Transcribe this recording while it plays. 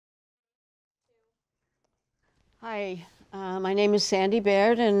Hi, my name is Sandy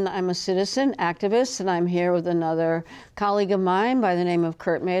Baird, and I'm a citizen activist, and I'm here with another colleague of mine by the name of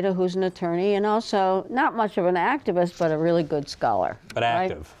Kurt Mehta, who's an attorney and also not much of an activist, but a really good scholar. But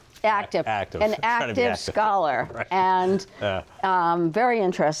active. Active. An active scholar, right. And very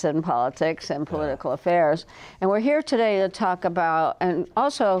interested in politics and political affairs. And we're here today to talk about, and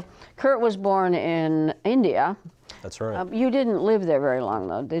also, Kurt was born in India. That's right. You didn't live there very long,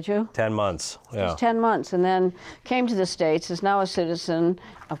 though, did you? 10 months, yeah. Just 10 months, and then came to the States, is now a citizen,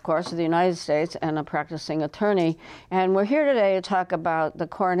 of course, of the United States, and a practicing attorney. And we're here today to talk about the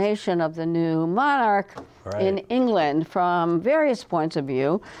coronation of the new monarch in England from various points of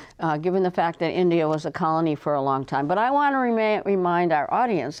view, given the fact that India was a colony for a long time. But I want to remind our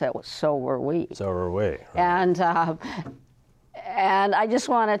audience that so were we. So were we. Right. And I just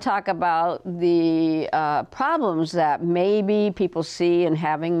want to talk about the problems that maybe people see in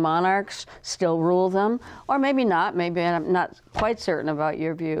having monarchs still rule them, or maybe not. Maybe I'm not quite certain about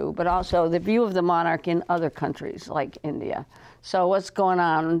your view, but also the view of the monarch in other countries like India. So what's going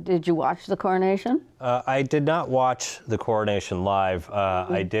on? Did you watch the coronation? I did not watch the coronation live.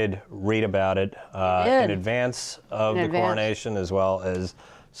 I did read about it in advance of the coronation as well as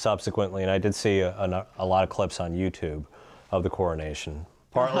subsequently, and I did see a lot of clips on YouTube of the coronation,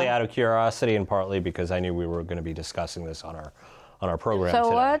 partly out of curiosity and partly because I knew we were going to be discussing this on our program today.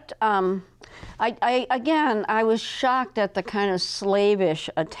 So what, I was shocked at the kind of slavish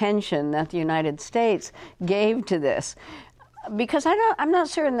attention that the United States gave to this, because I'm not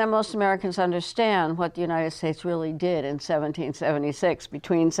certain that most Americans understand what the United States really did in 1776,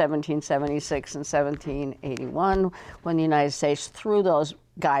 between 1776 and 1781, when the United States threw those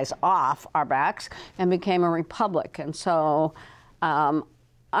guys off our backs and became a republic. And so I'm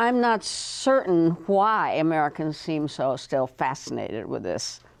not certain why Americans seem so still fascinated with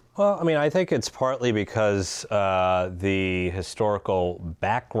this. Well, I mean, I think it's partly because the historical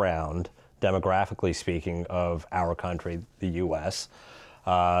background, demographically speaking, of our country, the U.S.,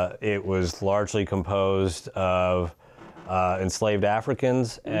 it was largely composed of enslaved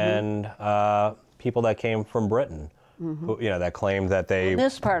Africans and people that came from Britain. Who, that claimed that they... In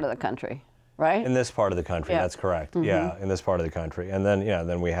this part of the country, right? In this part of the country, that's correct. Yeah, in this part of the country. And then,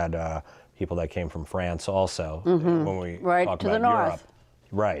 then we had people that came from France also, when we talk about Europe.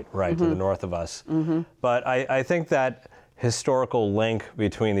 Right, to the north of us. But I think that historical link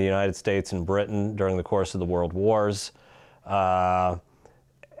between the United States and Britain during the course of the World Wars,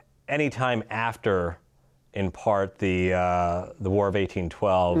 anytime after, in part, the War of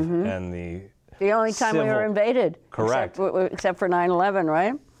 1812 and the only time we were invaded. Correct. Except for 9/11,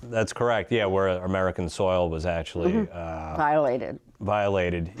 right? That's correct, yeah, where American soil was actually... Violated.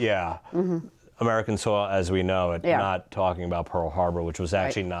 Violated, yeah. American soil as we know it, not talking about Pearl Harbor, which was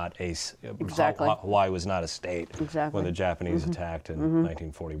actually not a... Hawaii was not a state when the Japanese attacked in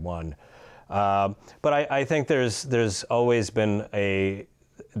 1941. But I think there's always been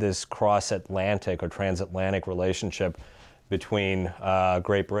this cross-Atlantic or transatlantic relationship between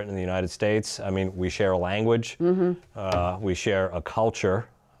Great Britain and the United States. I mean, we share a language, we share a culture,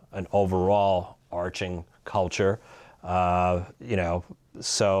 an overall arching culture,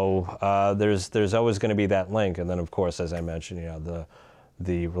 so there's always going to be that link. And then, of course, as I mentioned,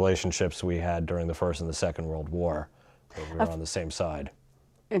 the relationships we had during the First and the Second World War, where we were on the same side.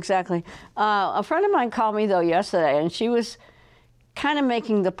 Exactly. A friend of mine called me, though, yesterday, and she was kind of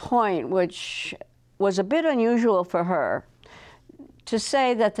making the point, which was a bit unusual for her, to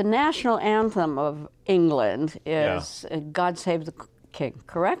say that the national anthem of England is God Save the King,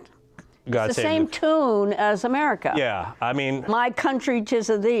 correct? It's the same tune as America. Yeah, I mean... My country 'tis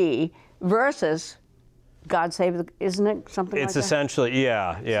of thee versus God Save the... Isn't it something like that? It's essentially,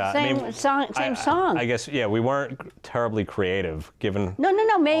 yeah. Same song. I guess, we weren't terribly creative, given...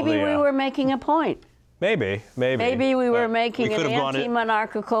 No, maybe we were making a point. Maybe. Maybe we were making an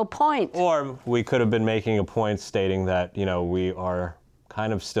anti-monarchical point. Or we could have been making a point stating that, we are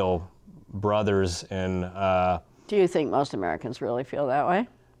kind of still brothers in... Do you think most Americans really feel that way?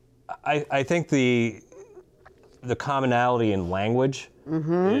 I think the commonality in language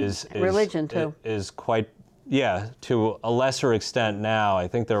is religion too is quite to a lesser extent now. I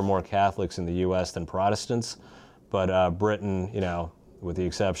think there are more Catholics in the U.S. than Protestants, but Britain, with the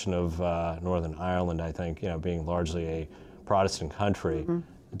exception of Northern Ireland, I think being largely a Protestant country,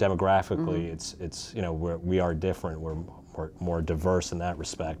 demographically it's we are different. We're more diverse in that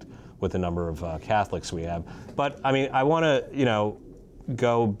respect with the number of Catholics we have. But I mean, I want to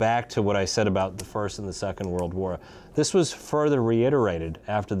go back to what I said about the First and the Second World War. This was further reiterated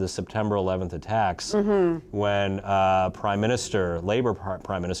after the September 11th attacks, when Labor Prime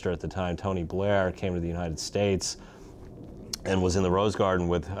Minister at the time, Tony Blair, came to the United States and was in the Rose Garden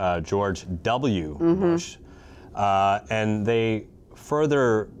with George W. Bush. And they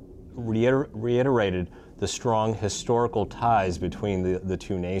further reiterated the strong historical ties between the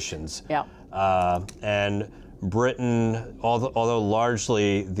two nations. And Britain, although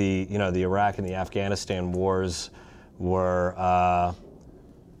largely the Iraq and the Afghanistan wars were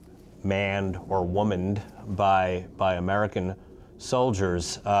manned or womaned by American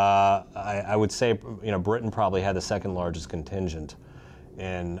soldiers, I would say Britain probably had the second largest contingent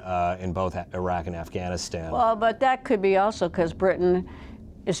in both Iraq and Afghanistan. Well, but that could be also because Britain,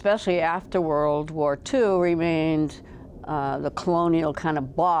 especially after World War II, remained the colonial kind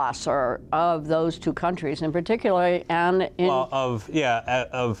of boss of those two countries in particular, and of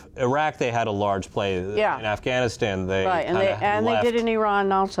Iraq they had a large play. In Afghanistan they they did in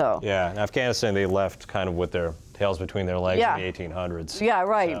Iran also. Yeah, in Afghanistan they left kind of with their tails between their legs in the 1800s. Yeah,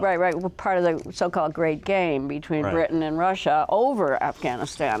 right. We're part of the so-called Great Game between Britain and Russia over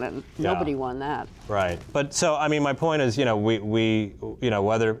Afghanistan, and nobody won that. Right. But so I mean, my point is, we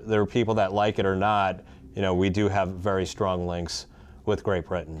whether there are people that like it or not, we do have very strong links with Great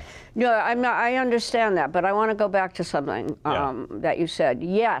Britain. No, I understand that, but I want to go back to something that you said.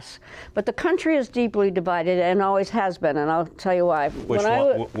 Yes, but the country is deeply divided and always has been, and I'll tell you why.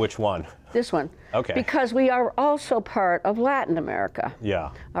 Which one? This one. Okay. Because we are also part of Latin America.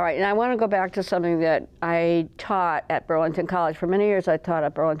 Yeah. All right, and I want to go back to something that I taught at Burlington College. For many years I taught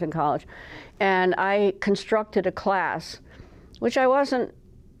at Burlington College, and I constructed a class, which I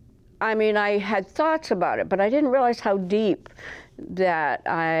had thoughts about it, but I didn't realize how deep that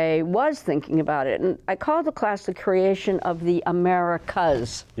I was thinking about it. And I called the class The Creation of the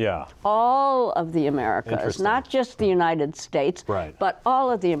Americas. Yeah. All of the Americas, not just the United States, but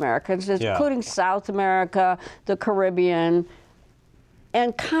all of the Americas, including South America, the Caribbean,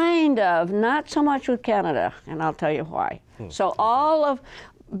 and kind of, not so much with Canada, and I'll tell you why. So all of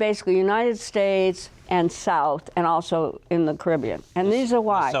basically United States and South, and also in the Caribbean. And these are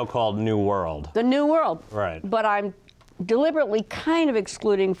why. The so-called New World. The New World. Right. But I'm deliberately kind of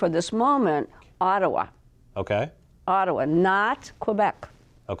excluding for this moment Ottawa. Okay. Ottawa, not Quebec.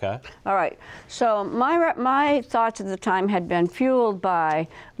 Okay. All right. So my thoughts at the time had been fueled by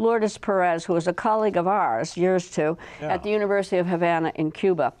Lourdes Perez, who was a colleague of ours, yours too, at the University of Havana in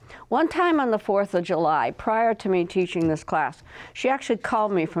Cuba. One time on the 4th of July, prior to me teaching this class, she actually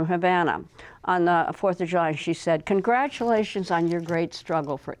called me from Havana on the 4th of July, and she said, "Congratulations on your great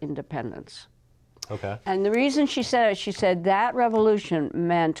struggle for independence." Okay. And the reason she said it, she said that revolution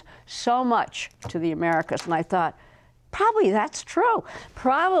meant so much to the Americas. And I thought, probably that's true.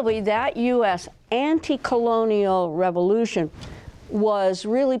 Probably that U.S. anti-colonial revolution was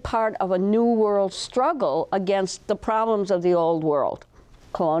really part of a new world struggle against the problems of the old world.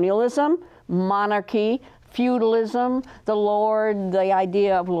 Colonialism, monarchy, feudalism, the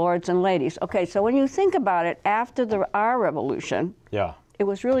idea of lords and ladies. Okay, so when you think about it, after our revolution, it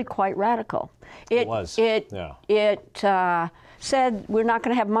was really quite radical. It was. It said we're not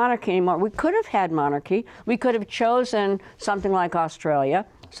going to have monarchy anymore. We could have had monarchy. We could have chosen something like Australia,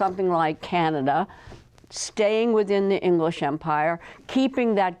 something like Canada, staying within the English Empire,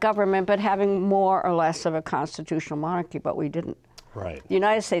 keeping that government, but having more or less of a constitutional monarchy, but we didn't. Right. The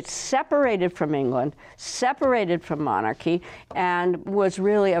United States separated from England, separated from monarchy, and was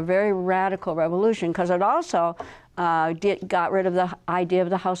really a very radical revolution because it also got rid of the idea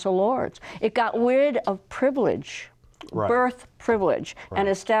of the House of Lords. It got rid of privilege, birth privilege, and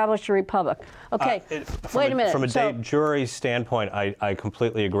established a republic. Okay, wait a minute. From a de jure standpoint, I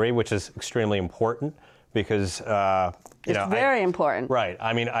completely agree, which is extremely important because, it's very important. Right.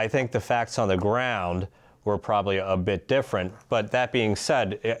 I mean, I think the facts on the ground were probably a bit different, but that being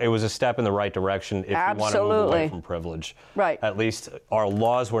said, it was a step in the right direction if you want to move away from privilege. Right. At least our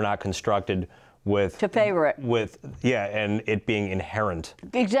laws were not constructed to favor it. And it being inherent.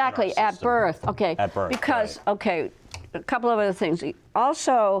 Exactly, at birth. Okay. At birth. Because, okay, a couple of other things.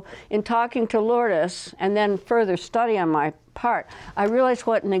 Also, in talking to Lourdes, and then further study on my part, I realized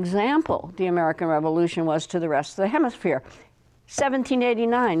what an example the American Revolution was to the rest of the hemisphere.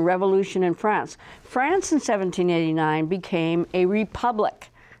 1789, revolution in France. France in 1789 became a republic,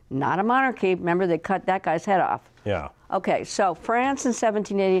 not a monarchy. Remember, they cut that guy's head off. Yeah. Okay, so France in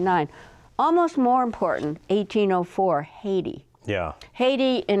 1789. Almost more important, 1804, Haiti. Yeah.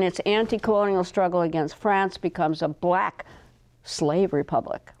 Haiti, in its anti-colonial struggle against France, becomes a black slave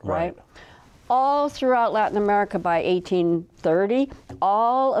republic, right? all throughout Latin America by 1830,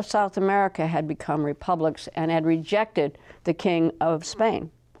 all of South America had become republics and had rejected the king of Spain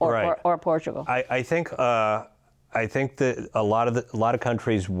or Portugal. I think that a lot of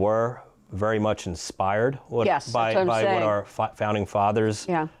countries were very much inspired by what our founding fathers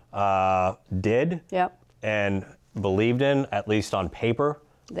did and believed in, at least on paper.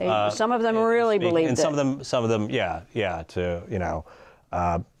 Some of them really believed and it. Some of them, to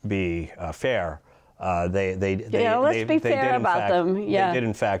be fair. Let's be fair about them. Yeah. They did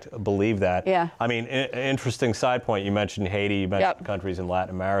in fact believe that. Yeah. I mean, interesting side point. You mentioned Haiti. You mentioned countries in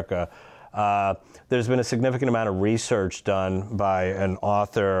Latin America. There's been a significant amount of research done by an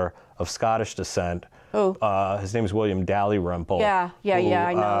author of Scottish descent. His name is William Dalrymple. I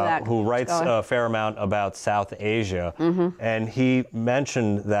know that. Who writes a fair amount about South Asia. And he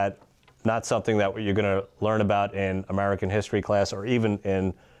mentioned that not something that you're going to learn about in American history class or even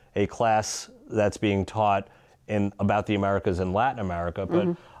in a class that's being taught about the Americas and Latin America,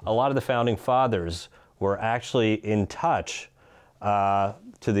 but a lot of the founding fathers were actually in touch to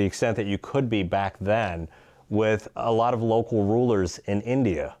the extent that you could be back then with a lot of local rulers in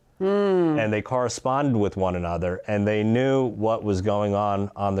India. And they corresponded with one another, and they knew what was going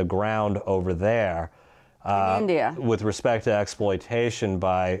on the ground over there in India with respect to exploitation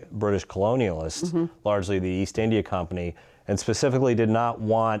by British colonialists, largely the East India Company, and specifically did not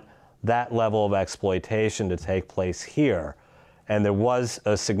want that level of exploitation to take place here. And there was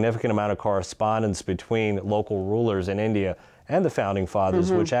a significant amount of correspondence between local rulers in India and the founding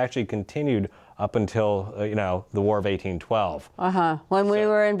fathers, which actually continued up until the War of 1812. When we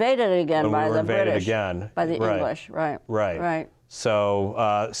were invaded again by the British, by the English, right.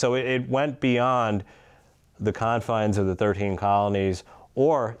 So it went beyond the confines of the 13 colonies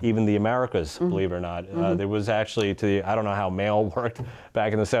or even the Americas, believe it or not. There was actually, I don't know how mail worked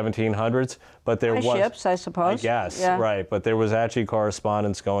back in the 1700s, but there was ships, I suppose. Yes, right. But there was actually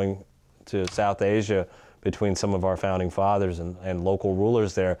correspondence going to South Asia between some of our founding fathers and local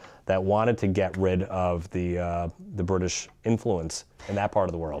rulers there that wanted to get rid of the British influence in that part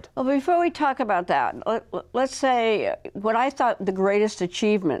of the world. Well, before we talk about that, let's say what I thought the greatest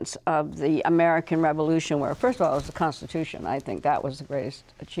achievements of the American Revolution were, first of all, it was the Constitution. I think that was the greatest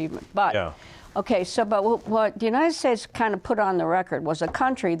achievement. But, okay, but what the United States kind of put on the record was a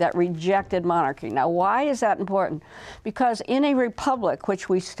country that rejected monarchy. Now, why is that important? Because in a republic, which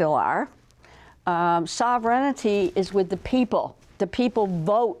we still are, sovereignty is with the people. The people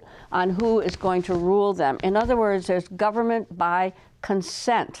vote on who is going to rule them. In other words, there's government by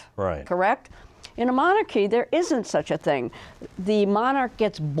consent. Right. Correct? In a monarchy, there isn't such a thing. The monarch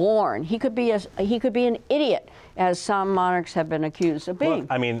gets born. He could be an idiot, as some monarchs have been accused of being. Well,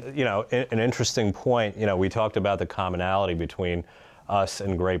 I mean, an interesting point. We talked about the commonality between us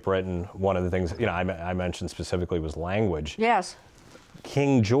and Great Britain. One of the things I mentioned specifically was language. Yes.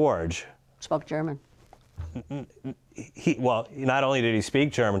 King George spoke German. Not only did he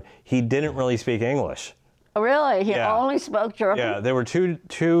speak German, he didn't really speak English. Oh, really? He only spoke German? Yeah, there were two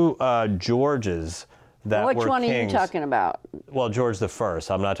Georges that were kings. Which one are you talking about? Well, George the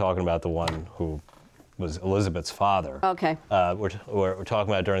First. I'm not talking about the one who was Elizabeth's father. Okay. We're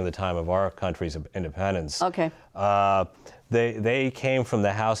talking about during the time of our country's independence. Okay. They came from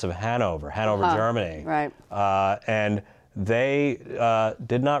the House of Hanover, Germany. Right. And they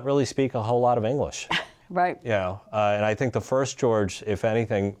did not really speak a whole lot of English. Right. And I think the first George, if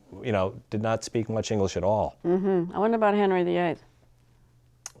anything, did not speak much English at all. I wonder about Henry VIII.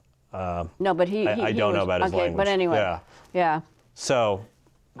 No, but I don't know about his language. But anyway. Yeah. So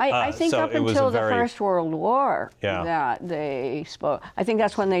I think up until the First World War that they spoke. I think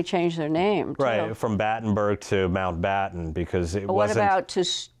that's when they changed their name. Right, from Battenberg to Mountbatten, because it wasn't. What about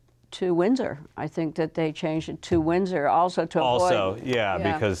to Windsor? I think that they changed it to Windsor also to avoid.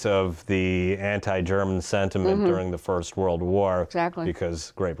 Because of the anti-German sentiment during the First World War. Exactly.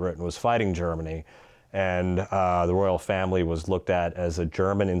 Because Great Britain was fighting Germany, and the royal family was looked at as a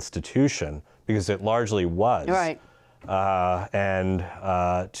German institution, because it largely was. Right. And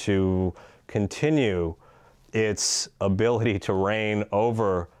to continue its ability to reign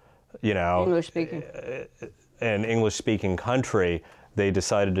over, English-speaking. An English-speaking country, they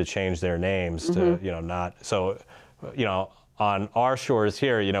decided to change their names to, not, so, on our shores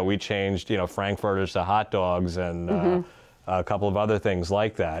here, we changed, Frankfurters to hot dogs and a couple of other things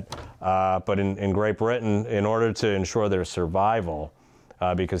like that. But in Great Britain, in order to ensure their survival,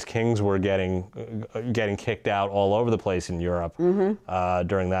 because kings were getting kicked out all over the place in Europe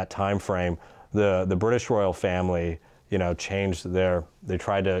during that time frame, the British royal family, changed they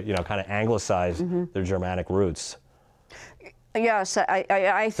tried to, kind of anglicize their Germanic roots. Yes,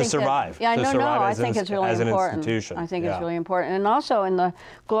 I think to survive. That, yeah, to no, survive I think it's really as important. An institution. I think it's really important. And also in the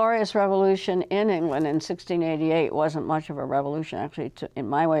Glorious Revolution in England in 1688 wasn't much of a revolution, actually, in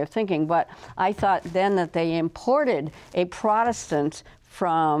my way of thinking. But I thought then that they imported a Protestant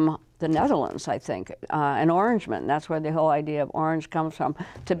from the Netherlands, I think, an Orangeman. That's where the whole idea of Orange comes from,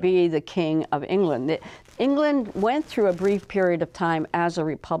 to be the King of England. England went through a brief period of time as a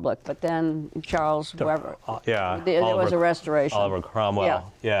republic, but then Charles, whoever, there was a restoration. Oliver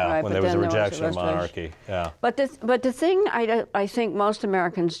Cromwell, right, when there was a rejection of monarchy. Yeah. But the thing I think most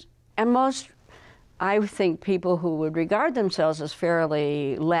Americans, and I think people who would regard themselves as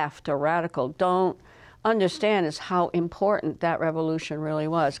fairly left or radical, don't understand is how important that revolution really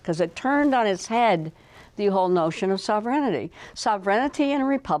was, because it turned on its head the whole notion of sovereignty. Sovereignty in a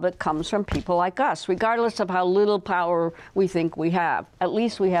republic comes from people like us, regardless of how little power we think we have. At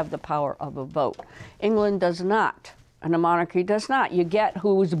least we have the power of a vote. England does not, and a monarchy does not. You get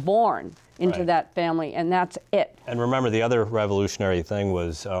who's born into that family, and that's it. And remember, the other revolutionary thing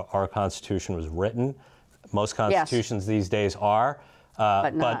was our Constitution was written. Most constitutions these days are.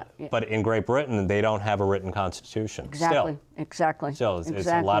 But in Great Britain, they don't have a written constitution. Exactly. Still,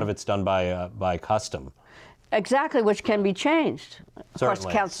 a lot of it's done by custom. Exactly, which can be changed. Certainly. Of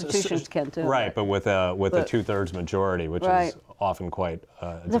course, constitutions can too. Right, but with a 2/3 majority, which is often quite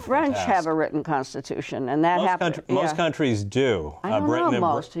a The French task. have a written constitution, and that happened. Most countries do. I don't know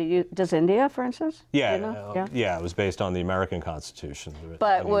most. Does India, for instance? Yeah, it was based on the American Constitution.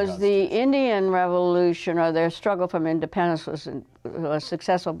 But was the Indian Revolution, or their struggle from independence, was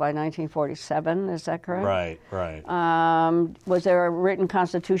successful by 1947? Is that correct? Right. Was there a written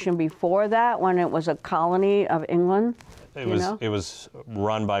constitution before that, when it was a colony of England? It was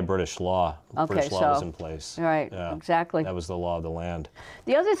run by British law. Okay, British law was in place. Right, exactly. That was the law of the land.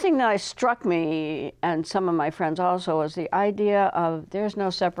 The other thing that struck me, and some of my friends also, was the idea of there's no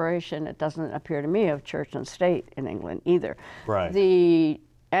separation, it doesn't appear to me, of church and state in England either. Right. The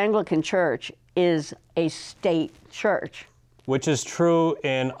Anglican Church is a state church. Which is true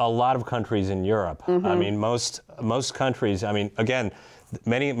in a lot of countries in Europe. I mean, most countries, I mean, again,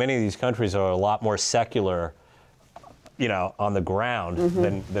 many of these countries are a lot more secular, on the ground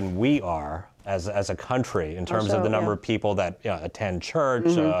than we are as a country in terms of the number of people that attend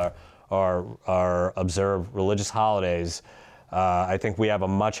church or observe religious holidays. I think we have a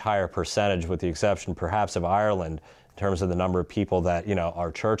much higher percentage, with the exception perhaps of Ireland, in terms of the number of people that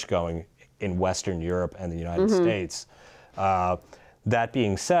are church going in Western Europe and the United States. That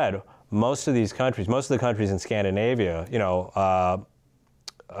being said, most of the countries in Scandinavia,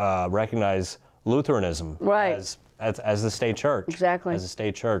 recognize Lutheranism as the state church. Exactly. As a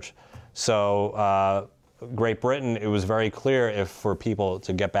state church. So Great Britain, it was very clear for people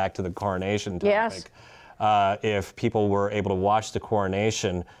to get back to the coronation topic, if people were able to watch the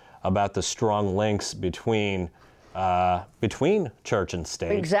coronation, about the strong links between church and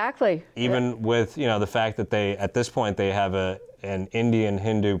state. Exactly. Even with the fact that at this point they have an Indian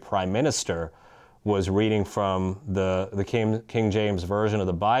Hindu prime minister was reading from the King James version of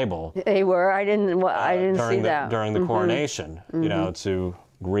the Bible. They were. I didn't see that during the coronation. To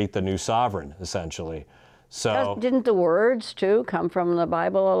greet the new sovereign, essentially. So didn't the words too come from the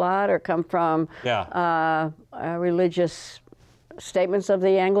Bible a lot, or come from religious statements of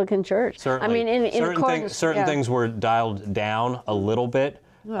the Anglican Church? Certainly. I mean, certain things were dialed down a little bit.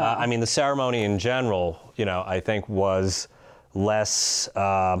 I mean, the ceremony in general, I think was less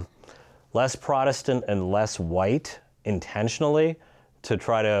Protestant and less white intentionally, to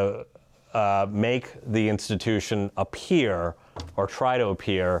try to make the institution appear, or try to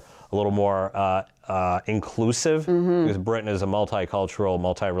appear, a little more inclusive, because Britain is a multicultural,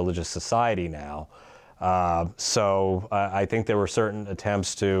 multi-religious society now. So I think there were certain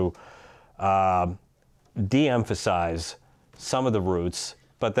attempts to de-emphasize some of the roots,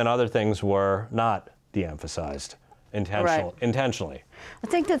 but then other things were not de-emphasized intentionally. I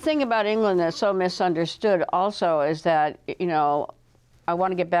think the thing about England that's so misunderstood also is that, I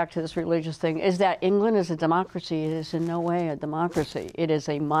want to get back to this religious thing, is that England is a democracy. It is in no way a democracy. It is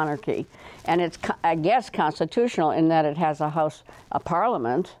a monarchy. And it's, I guess, constitutional in that it has a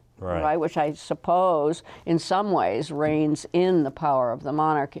parliament, right, which I suppose in some ways reigns in the power of the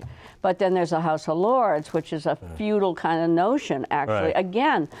monarchy. But then there's a House of Lords, which is a feudal kind of notion, actually.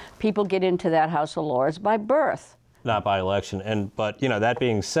 Again, people get into that House of Lords by birth. Not by election. But that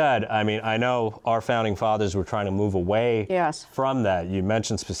being said, I mean, I know our founding fathers were trying to move away from that. You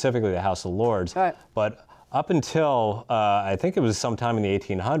mentioned specifically the House of Lords. But up until, I think it was sometime in the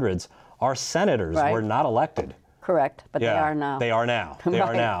 1800s, our senators were not elected. Correct, but they are now. They are now. They Right.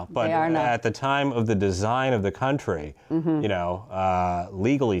 are now. But They are now. at the time of the design of the country, you know,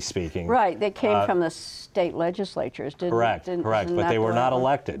 legally speaking. Right, they came from the state legislatures, didn't Correct, didn't, correct. isn't But that they the were way not it was?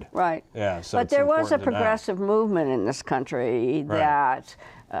 elected. Right. Yeah, so but it's there was a important to know. progressive movement in this country Right.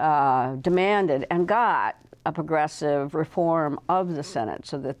 that demanded and got a progressive reform of the Senate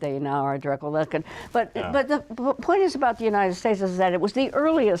so that they now are directly elected. But the point is about the United States is that it was the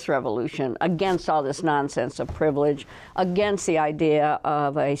earliest revolution against all this nonsense of privilege, against the idea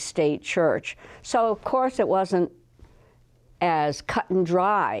of a state church. So of course it wasn't as cut and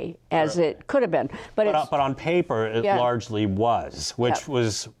dry as it could have been. But on paper, it largely was, which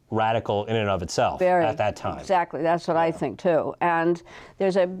was radical in and of itself at that time. Exactly, that's what I think too. And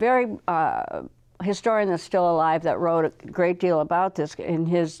there's a very historian that's still alive that wrote a great deal about this, and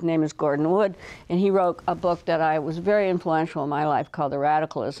his name is Gordon Wood, and he wrote a book that was very influential in my life called The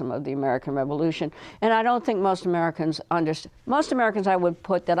Radicalism of the American Revolution. And I don't think most Americans understand. Most Americans I would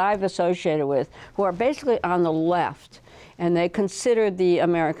put that I've associated with who are basically on the left, and they consider the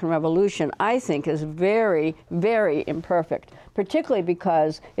American Revolution, I think, is very, very imperfect, particularly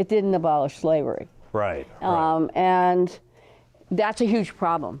because it didn't abolish slavery. Right. And that's a huge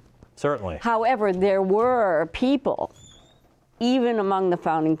problem. Certainly. However, there were people, even among the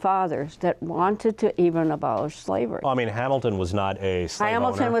founding fathers, that wanted to even abolish slavery. Well, I mean, Hamilton was not a slave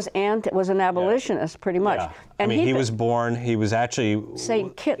Hamilton owner. was an abolitionist, pretty much. Yeah. And I mean, he was born. He was actually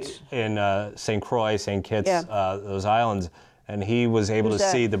St. Kitts in St. Croix, St. Kitts, those islands, and he was able to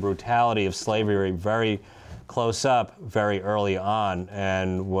see the brutality of slavery very close up, very early on,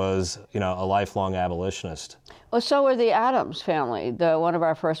 and was, you know, a lifelong abolitionist. Well, so were the Adams family, one of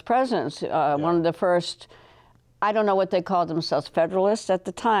our first presidents, one of the first, I don't know what they called themselves, Federalists at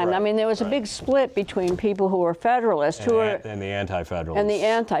the time. Right, I mean, there was a big split between people who were Federalists and the Anti-Federalists. And the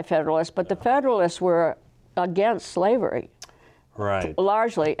Anti-Federalists, but the Federalists were against slavery. Right.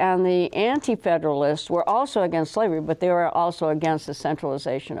 Largely, and the Anti-Federalists were also against slavery, but they were also against the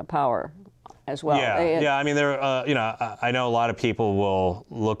centralization of power as well. Yeah, I mean, you know, I know a lot of people will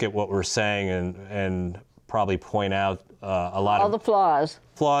look at what we're saying and probably point out a lot of all the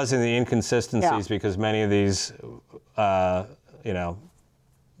flaws and the inconsistencies because many of these, you know,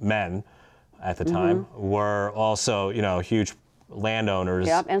 men at the time were also, you know, huge landowners.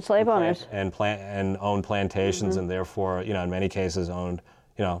 Yep, and slave owners. And owned plantations and therefore, you know, in many cases owned,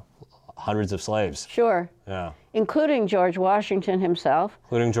 you know, hundreds of slaves. Sure. Yeah. Including George Washington himself.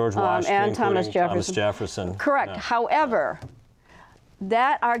 Including George Washington. And Thomas Jefferson. Correct. Yeah. However,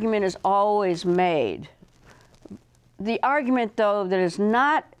 that argument is always made. The argument, though, that is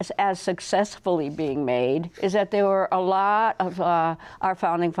not as successfully being made is that there were a lot of our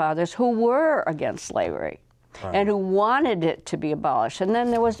founding fathers who were against slavery. Right. And who wanted it to be abolished. And then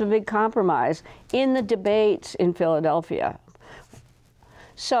there was the big compromise in the debates in Philadelphia.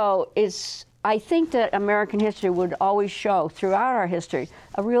 So I think that American history would always show, throughout our history,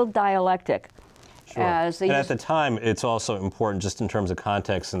 a real dialectic. Sure. And at the time, it's also important, just in terms of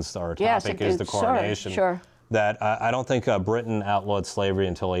context, since our topic is the coronation, that I don't think Britain outlawed slavery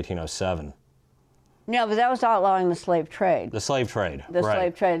until 1807. No, but that was outlawing the slave trade. The slave trade. The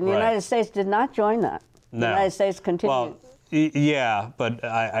slave trade. And the United States did not join that. No. The United States continued. Well, yeah, but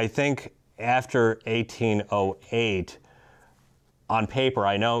I think after 1808, on paper,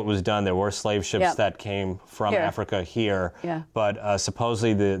 I know it was done. There were slave ships that came from Africa here. Yeah. But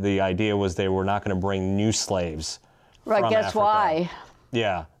supposedly the idea was they were not going to bring new slaves from guess Africa. why?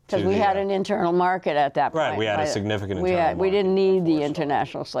 Yeah. Because we had an internal market at that point. Right, we had a significant internal market. We didn't need the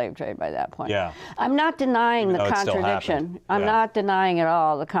international slave trade by that point. Yeah. I'm not denying the contradiction. I'm not denying at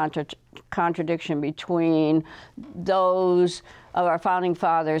all the contradiction between those of our founding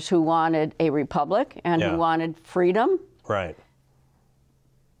fathers who wanted a republic and who wanted freedom. Right.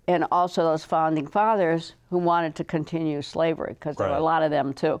 And also those founding fathers who wanted to continue slavery, because there were a lot of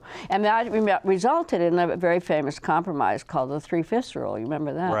them too. And that resulted in a very famous compromise called the 3/5 rule. You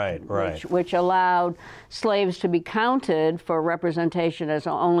remember that? Right. Which allowed slaves to be counted for representation as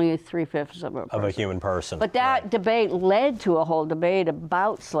only 3/5 of a person. Of a human person. But that debate led to a whole debate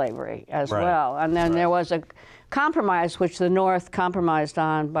about slavery as well. And then there was a compromise which the North compromised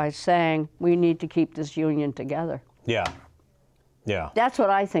on by saying we need to keep this union together. Yeah. Yeah. That's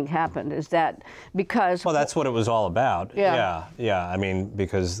what I think happened, is that because... Well, that's what it was all about. Yeah. I mean,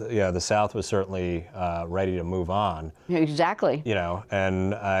 because, the South was certainly ready to move on. Exactly. You know,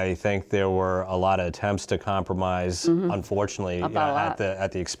 and I think there were a lot of attempts to compromise, unfortunately, at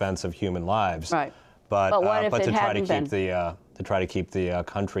the expense of human lives. Right. But to try to keep the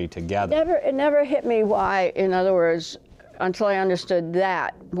country together. It never hit me why, in other words, until I understood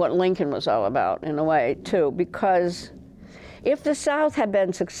that, what Lincoln was all about, in a way, too. Because if the South had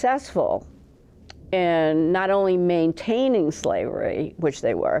been successful in not only maintaining slavery, which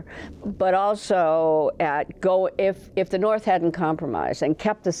they were, but also if the North hadn't compromised and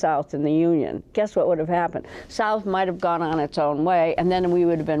kept the South in the Union, guess what would have happened? South might have gone on its own way, and then we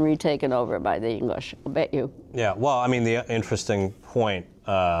would have been retaken over by the English, I'll bet you. Yeah, well, I mean, the interesting point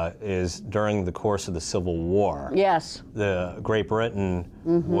is during the course of the Civil War, yes, the Great Britain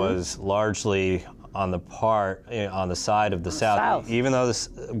was largely on the side of the South. Even though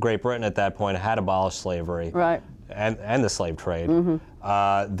Great Britain at that point had abolished slavery, right, and the slave trade,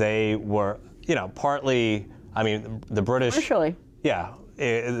 they were, partly. I mean, the British. Commercially. Yeah,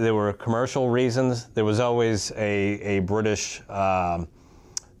 there were commercial reasons. There was always a British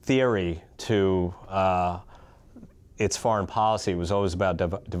theory to its foreign policy. It was always about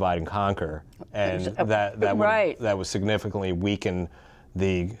divide and conquer, and that would significantly weaken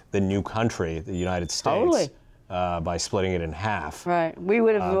the new country, the United States, by splitting it in half. Right. We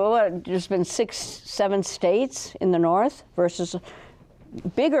would have just been 6, 7 states in the North versus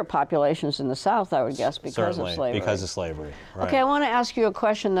bigger populations in the South, I would guess, because of slavery. Because of slavery. Right. Okay, I want to ask you a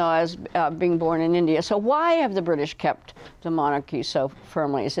question, though, as being born in India. So why have the British kept the monarchy so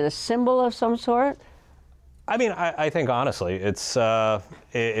firmly? Is it a symbol of some sort? I mean, I think, honestly, it's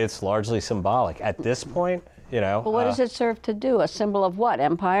largely symbolic. At this point, But what does it serve to do? A symbol of what?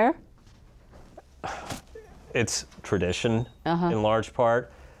 Empire? It's tradition, in large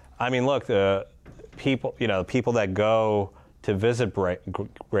part. I mean, look, the people that go to visit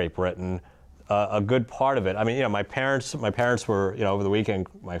Great Britain, a good part of it. I mean, my parents were, over the weekend,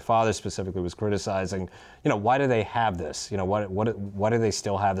 my father specifically was criticizing, why do they have this? Why do they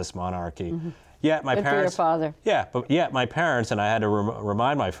still have this monarchy? Yet my parents. For your father. Yeah, but yet my parents, and I had to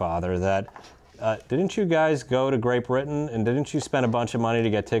remind my father that. Didn't you guys go to Great Britain, and didn't you spend a bunch of money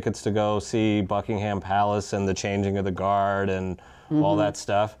to get tickets to go see Buckingham Palace and the changing of the guard and all that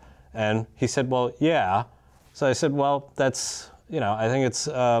stuff? And he said, well, yeah. So I said, well, that's, I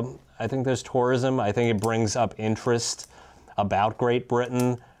think there's tourism. I think it brings up interest about Great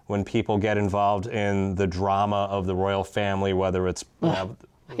Britain when people get involved in the drama of the royal family, whether it's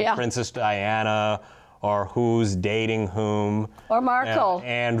Princess Diana, or who's dating whom. Or Markle.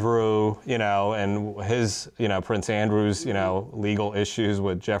 Andrew, and his, Prince Andrew's, legal issues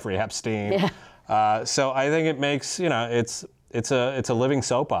with Jeffrey Epstein. Yeah. So I think it makes, it's a living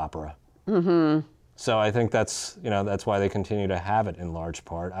soap opera. So I think that's why they continue to have it in large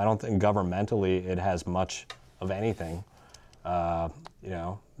part. I don't think governmentally it has much of anything. Well,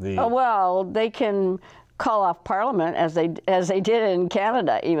 they can call off Parliament as they did in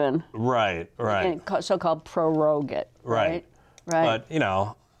Canada, even. Right. So-called prorogue it. Right. But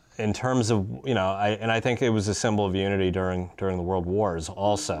in terms of I think it was a symbol of unity during the World Wars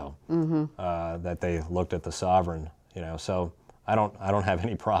also, that they looked at the sovereign. So I don't have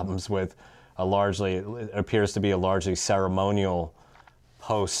any problems with it appears to be a largely ceremonial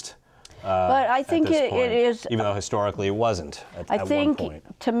post. But I think it is, even though historically it wasn't at one point. I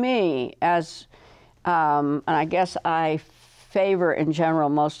think, to me, and I guess I favor, in general,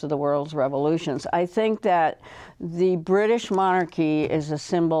 most of the world's revolutions. I think that the British monarchy is a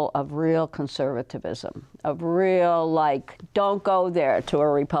symbol of real conservatism, of real, don't go there to a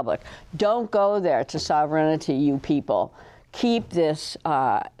republic. Don't go there to sovereignty, you people. Keep this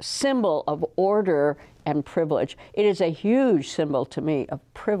symbol of order and privilege. It is a huge symbol, to me, of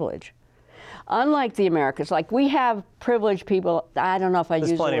privilege. Unlike the Americans, we have privileged people. I don't know if I'd use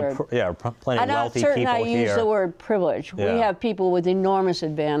the word. Plenty of wealthy people here. I'm not certain I use the word privilege. Yeah. We have people with enormous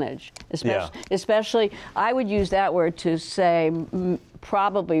advantage, especially, I would use that word to say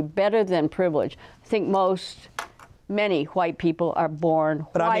probably better than privilege. I think many white people are born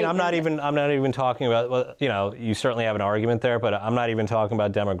white. But I mean, I'm not even talking about, you certainly have an argument there, but I'm not even talking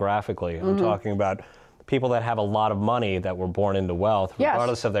about demographically. I'm talking about people that have a lot of money that were born into wealth,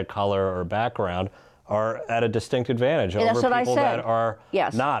 regardless of their color or background, are at a distinct advantage over people that are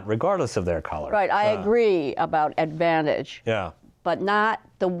not, regardless of their color. Right, I agree about advantage. Yeah. But not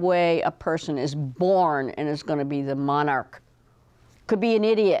the way a person is born and is going to be the monarch. Could be an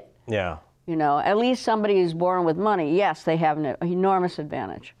idiot. Yeah. At least somebody who's born with money, yes, they have an enormous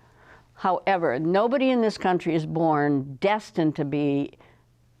advantage. However, nobody in this country is born destined to be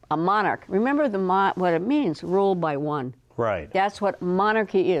a monarch. Remember what it means, ruled by one. Right. That's what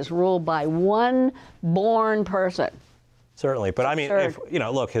monarchy is, ruled by one born person. Certainly, but I mean,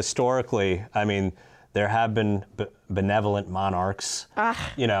 look, historically, I mean, there have been benevolent monarchs,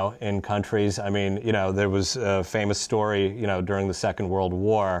 in countries. I mean, there was a famous story, during the Second World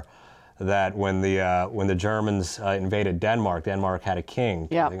War, that when the Germans invaded Denmark, Denmark had a king.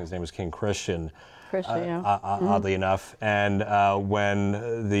 Yeah. I think his name was King Christian. Yeah. Oddly enough, and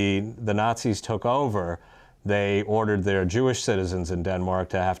when the Nazis took over, they ordered their Jewish citizens in Denmark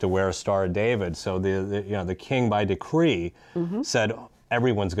to have to wear a Star of David. So the king, by decree, said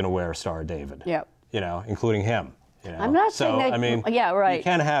everyone's going to wear a Star of David. Yep. Including him. I'm not saying that. I mean, yeah, right. You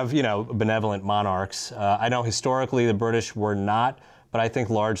can't have benevolent monarchs. I know historically the British were not, but I think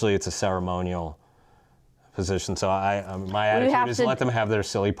largely it's a ceremonial position. So my attitude is let them have their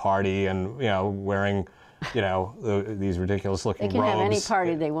silly party and wearing these ridiculous looking robes. They can have any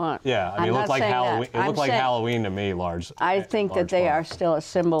party they want. Yeah, I mean, it looked like Halloween. It looked like Halloween to me, large. I think that they are still a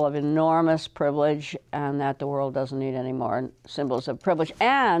symbol of enormous privilege, and that the world doesn't need any more symbols of privilege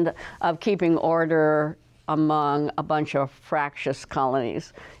and of keeping order among a bunch of fractious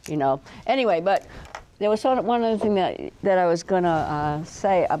colonies. Anyway, but there was one other thing that I was going to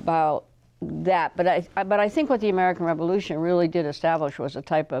say about that, but I think what the American Revolution really did establish was a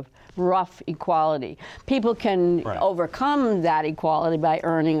type of rough equality. People can overcome that equality by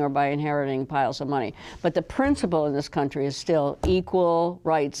earning or by inheriting piles of money, but the principle in this country is still equal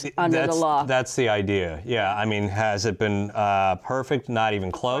rights under the law. That's the idea. Yeah, I mean, has it been perfect? Not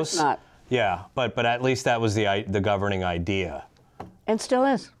even close. Not. Yeah, but at least that was the governing idea. And still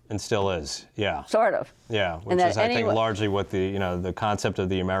is. And still is, yeah. Sort of. Yeah, which is, I think, largely what the concept of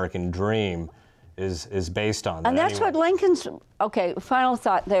the American dream is based on. And that's what Lincoln's, final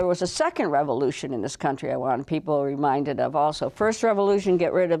thought, there was a second revolution in this country I want people reminded of also. First revolution,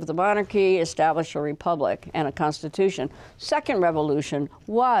 get rid of the monarchy, establish a republic and a constitution. Second revolution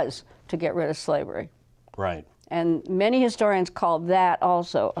was to get rid of slavery. Right. And many historians call that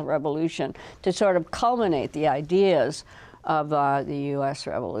also a revolution, to sort of culminate the ideas of the U.S.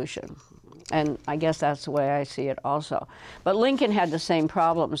 Revolution. And I guess that's the way I see it also. But Lincoln had the same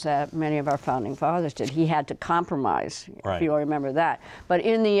problems that many of our founding fathers did. He had to compromise, if you remember that. But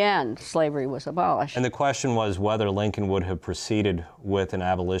in the end, slavery was abolished. And the question was whether Lincoln would have proceeded with an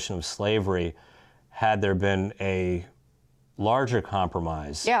abolition of slavery had there been a larger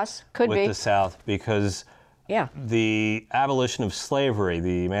compromise with the South, because the abolition of slavery,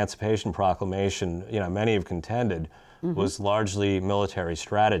 the Emancipation Proclamation, many have contended, was largely military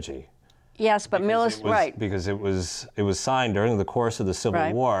strategy. Yes, but because it was signed during the course of the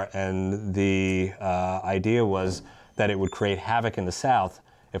Civil War, and the idea was that it would create havoc in the South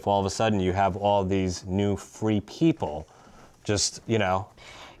if all of a sudden you have all these new free people just walking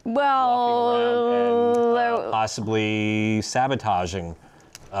around and possibly sabotaging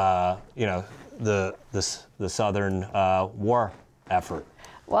the Southern war effort.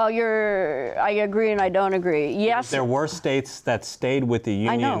 Well, I agree and I don't agree. Yes. There were states that stayed with the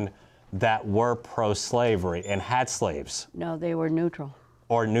Union that were pro-slavery and had slaves. No, they were neutral.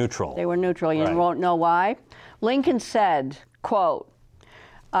 Or neutral. They were neutral. You won't know why. Lincoln said, quote,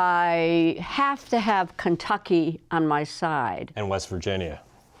 I have to have Kentucky on my side. And West Virginia.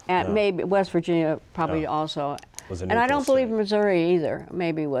 And maybe West Virginia probably also. And I don't believe Missouri either.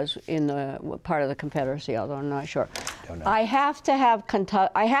 Maybe was in the part of the Confederacy, although I'm not sure. Don't know. I have to have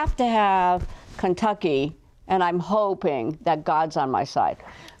Kentucky, and I'm hoping that God's on my side.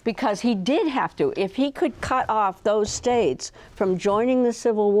 Because he did have to. If he could cut off those states from joining the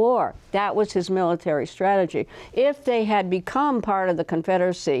Civil War, that was his military strategy. If they had become part of the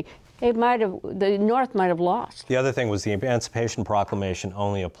Confederacy, the North might have lost. The other thing was the Emancipation Proclamation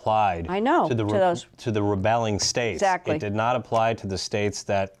only applied to the rebelling states. Exactly. It did not apply to the states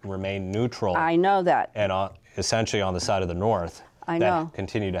that remained neutral. I know that. And essentially on the side of the North that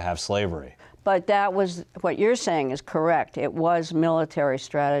continued to have slavery. But that was, what you're saying is correct. It was military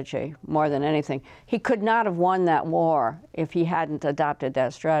strategy more than anything. He could not have won that war if he hadn't adopted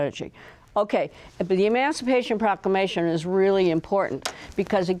that strategy. Okay, but the Emancipation Proclamation is really important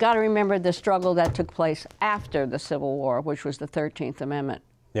because you got to remember the struggle that took place after the Civil War, which was the 13th Amendment.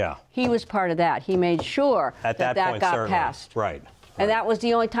 Yeah. He was part of that. He made sure that point, got certainly. passed. Right. And that was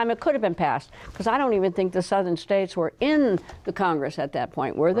the only time it could have been passed, because I don't even think the southern states were in the Congress at that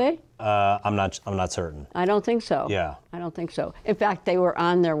point, were they? I'm not certain. I don't think so. Yeah. I don't think so. In fact, they were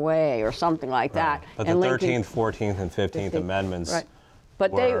on their way or something like that. But the 13th, 14th, and 15th Amendments. Right.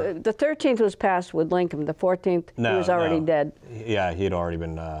 But the 13th was passed with Lincoln. The 14th, he was already dead. Yeah, he had already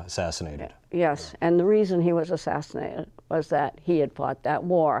been assassinated. Yes, and the reason he was assassinated was that he had fought that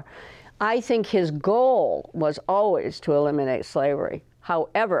war. I think his goal was always to eliminate slavery.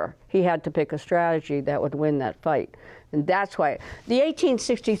 However, he had to pick a strategy that would win that fight. And that's why the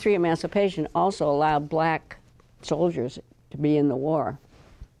 1863 Emancipation also allowed black soldiers to be in the war.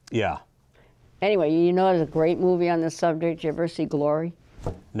 Yeah. Anyway, you know there's a great movie on this subject. Did you ever see Glory?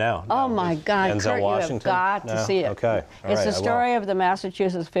 No. Oh my God, Denzel Kurt, Washington? you have got to see it. Okay. It's the story of the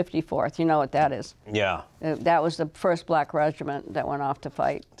Massachusetts 54th. You know what that is? Yeah. That was the first black regiment that went off to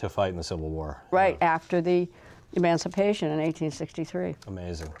fight. To fight in the Civil War. Right, after the emancipation in 1863.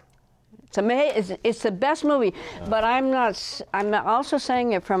 Amazing. It's amazing. It's the best movie, but I'm also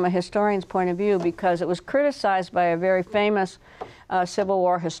saying it from a historian's point of view because it was criticized by a very famous Civil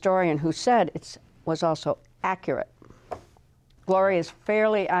War historian who said it was also accurate. Glory is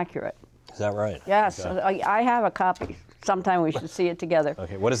fairly accurate. Is that right? Yes, okay. I have a copy. Sometime we should see it together.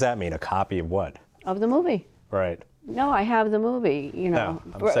 Okay, what does that mean? A copy of what? Of the movie. Right. No, I have the movie, you know.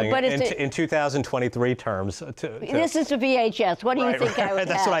 No, I'm saying but in 2023 terms. This is a VHS. What do you think I would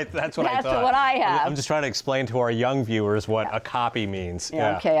that's have? That's what I thought. That's what I have. I'm just trying to explain to our young viewers what a copy means.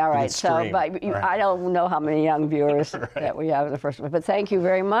 Yeah, okay, all right. So, but I don't know how many young viewers that we have in the first one. But thank you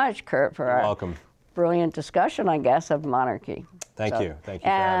very much, Kurt, for our brilliant discussion, I guess, of monarchy. Thank you. Thank you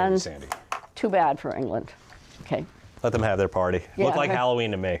for having me, Sandy. Too bad for England. Okay. Let them have their party. Looked like Halloween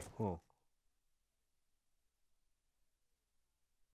to me.